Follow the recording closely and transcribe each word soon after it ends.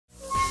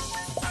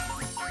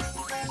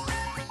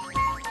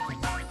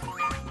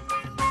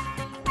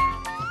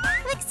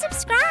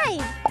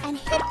subscribe and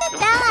hit the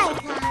bell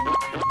icon.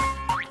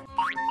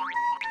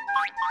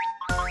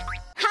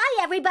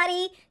 Hi,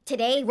 everybody!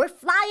 Today we're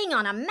flying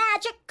on a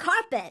magic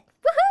carpet.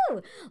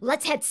 Woohoo!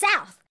 Let's head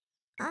south.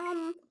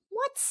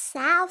 What's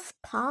south,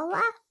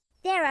 Paula?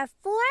 There are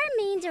 4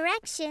 main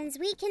directions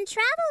we can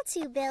travel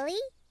to, Billy.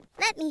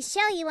 Let me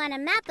show you on a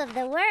map of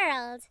the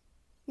world.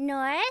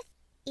 North,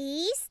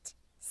 east,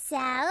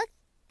 south,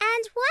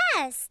 and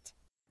west.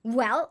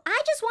 Well,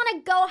 I just want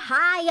to go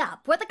high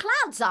up where the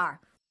clouds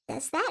are.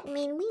 Does that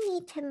mean we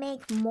need to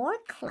make more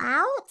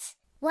clouds?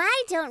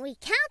 Why don't we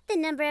count the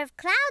number of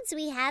clouds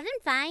we have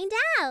and find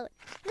out?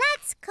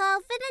 Let's call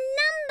for the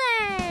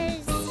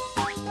numbers.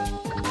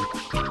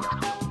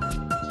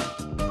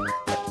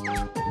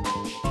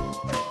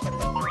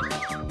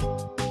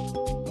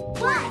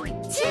 1,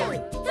 2,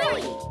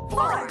 3,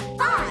 4,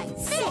 5,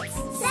 6,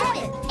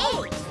 7,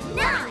 8,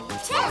 9,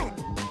 10.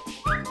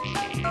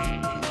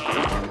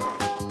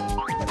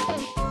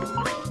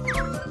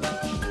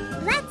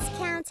 Let's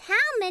count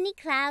how many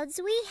clouds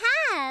we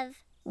have.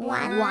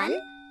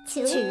 1,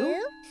 2,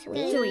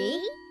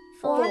 3,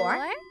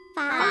 4,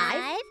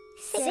 5,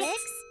 6,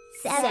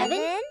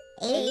 7,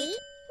 8,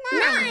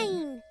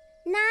 9.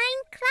 9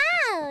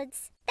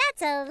 clouds.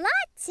 That's a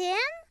lot, Tim.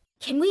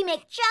 Can we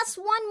make just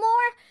one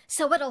more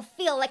so it'll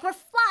feel like we're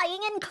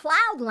flying in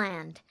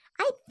Cloudland?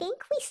 I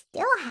think we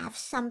still have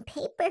some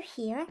paper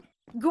here.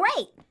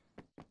 Great!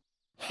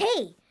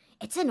 Hey,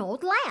 it's an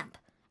old lamp.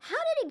 How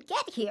did it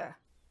get here?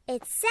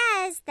 It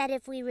says that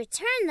if we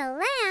return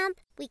the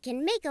lamp, we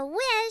can make a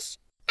wish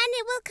and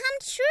it will come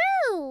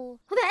true.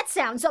 That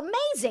sounds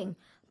amazing.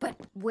 But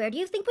where do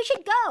you think we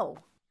should go?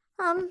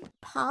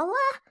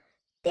 Paula,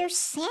 there's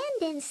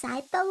sand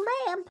inside the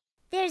lamp.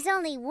 There's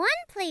only one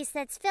place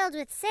that's filled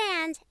with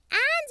sand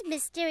and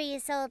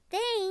mysterious old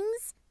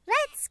things.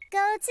 Let's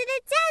go to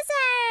the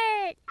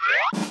desert!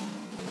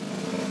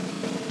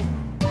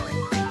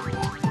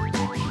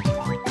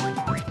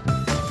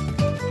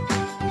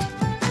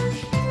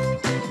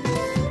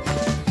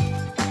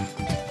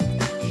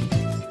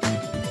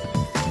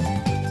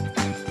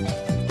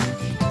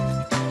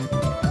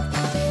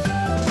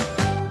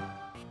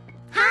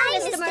 Hi,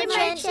 Mr.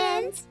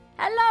 Merchant!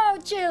 Hello,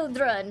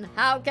 children.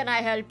 How can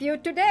I help you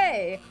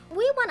today?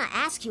 We want to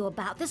ask you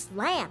about this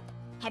lamp.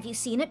 Have you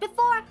seen it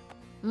before?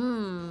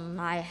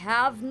 I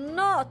have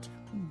not.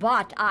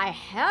 But I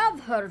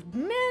have heard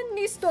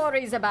many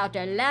stories about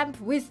a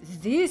lamp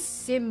with this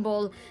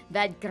symbol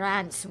that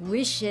grants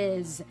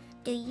wishes.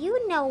 Do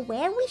you know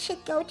where we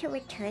should go to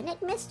return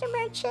it, Mr.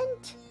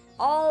 Merchant?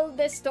 All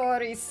the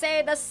stories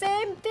say the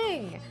same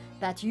thing.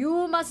 That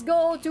you must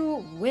go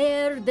to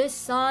where the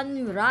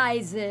sun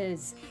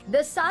rises.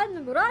 The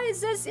sun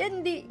rises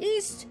in the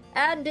east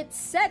and it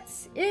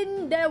sets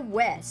in the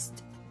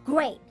west.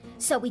 Great.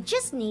 So we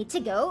just need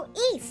to go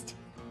east.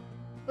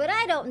 But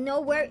I don't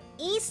know where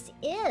east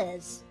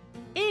is.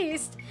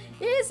 East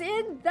is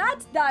in that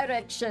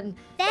direction.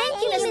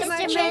 Thank you, Mr.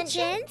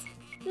 Merchant.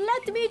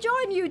 Let me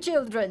join you,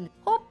 children.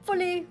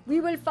 Hopefully,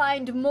 we will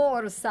find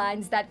more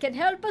signs that can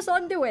help us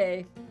on the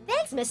way.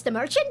 Thanks, Mr.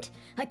 Merchant.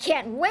 I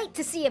can't wait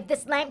to see if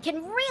this lamp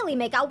can really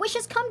make our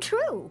wishes come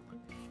true.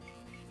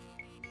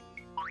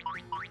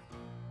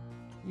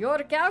 Your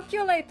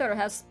calculator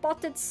has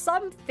spotted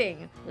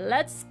something.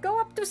 Let's go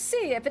up to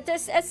see if it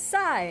is a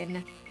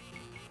sign.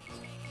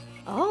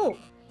 Oh,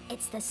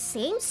 it's the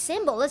same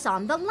symbol as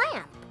on the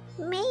lamp.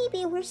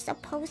 Maybe we're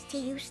supposed to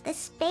use the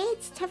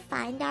spades to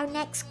find our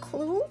next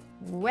clue?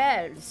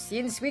 Well,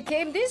 since we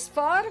came this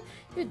far,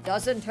 it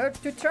doesn't hurt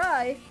to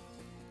try.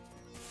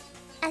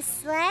 A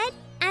sled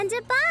and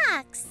a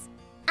box.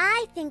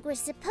 I think we're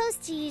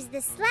supposed to use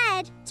the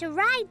sled to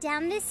ride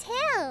down this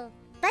hill.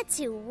 But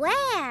to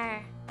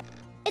where?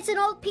 It's an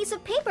old piece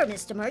of paper,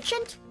 Mr.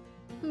 Merchant.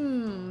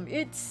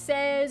 It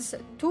says,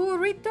 to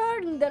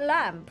return the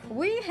lamp,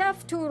 we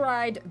have to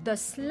ride the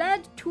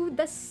sled to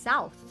the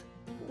south.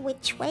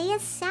 Which way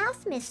is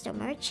south, Mr.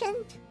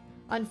 Merchant?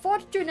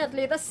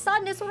 Unfortunately, the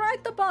sun is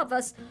right above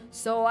us,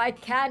 so I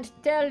can't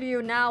tell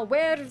you now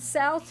where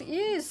south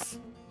is.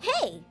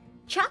 Hey,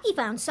 Chalky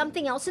found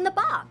something else in the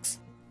box.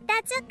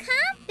 That's a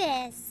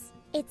compass.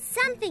 It's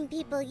something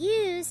people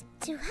use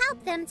to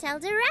help them tell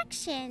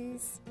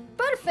directions.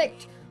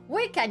 Perfect.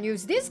 We can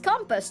use this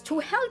compass to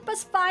help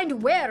us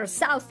find where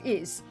south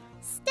is.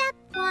 Step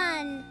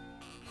 1.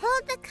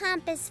 Hold the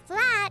compass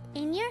flat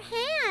in your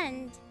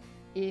hand.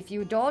 If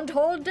you don't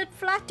hold it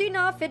flat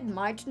enough, it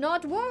might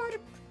not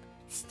work.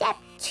 Step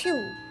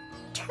 2.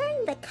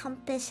 Turn the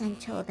compass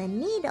until the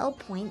needle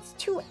points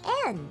to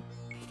N.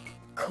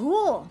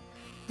 Cool.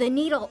 The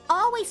needle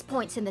always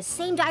points in the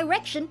same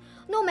direction,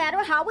 no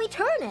matter how we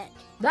turn it.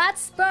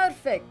 That's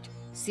perfect.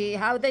 See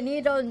how the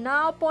needle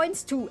now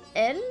points to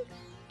N?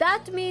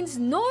 That means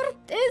north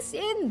is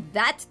in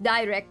that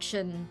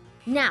direction.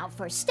 Now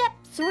for step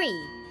 3.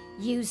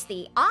 Use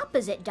the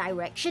opposite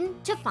direction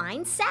to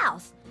find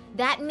south.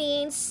 That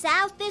means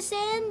south is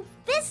in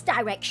this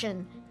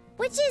direction.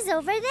 Which is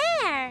over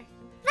there.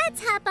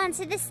 Let's hop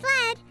onto the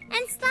sled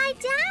and slide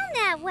down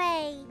that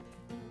way.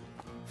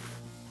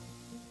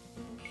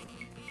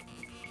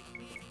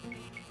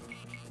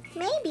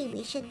 Maybe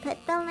we should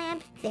put the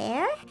lamp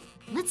there?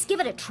 Let's give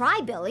it a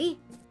try, Billy.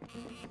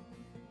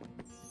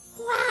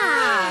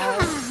 Wow!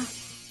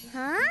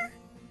 Huh?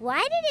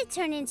 Why did it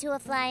turn into a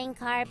flying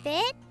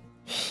carpet?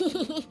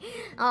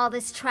 All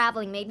this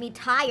traveling made me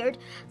tired,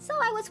 so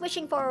I was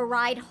wishing for a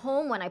ride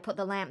home when I put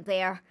the lamp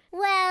there.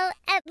 Well,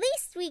 at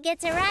least we get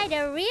to ride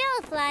a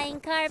real flying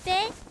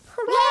carpet.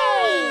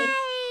 Hooray!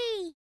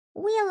 Yay!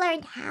 We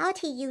learned how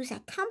to use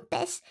a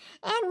compass,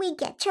 and we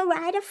get to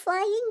ride a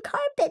flying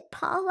carpet,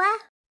 Paula.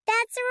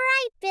 That's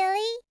right,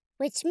 Billy.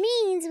 Which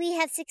means we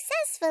have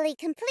successfully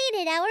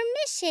completed our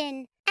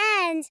mission.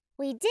 And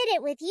we did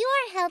it with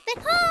your help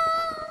at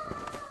home!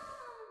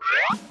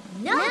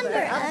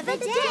 Number of the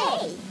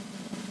day!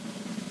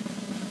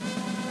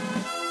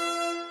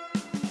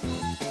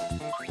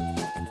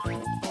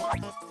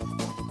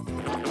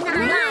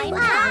 Nine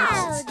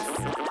clouds!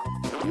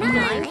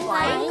 Nine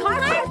flying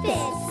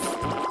carpets!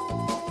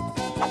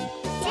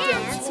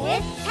 Dance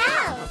with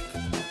Pal!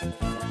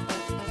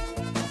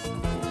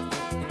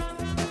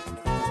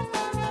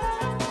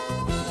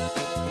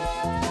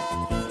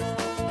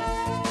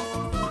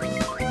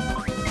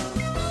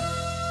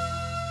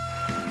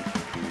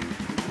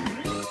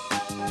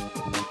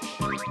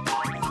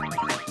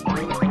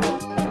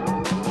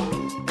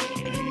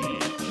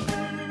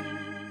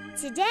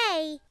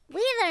 Today,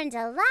 we learned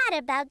a lot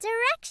about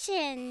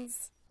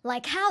directions.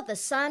 Like how the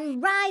sun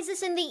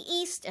rises in the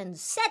east and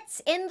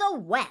sets in the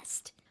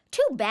west.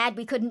 Too bad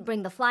we couldn't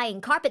bring the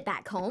flying carpet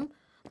back home.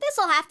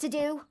 This'll have to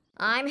do.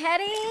 I'm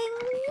heading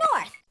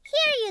north.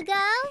 Here you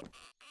go.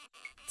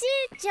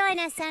 Do join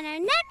us on our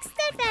next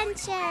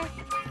adventure.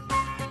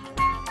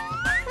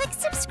 Click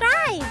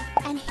subscribe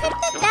and hit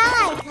the bell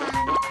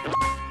icon.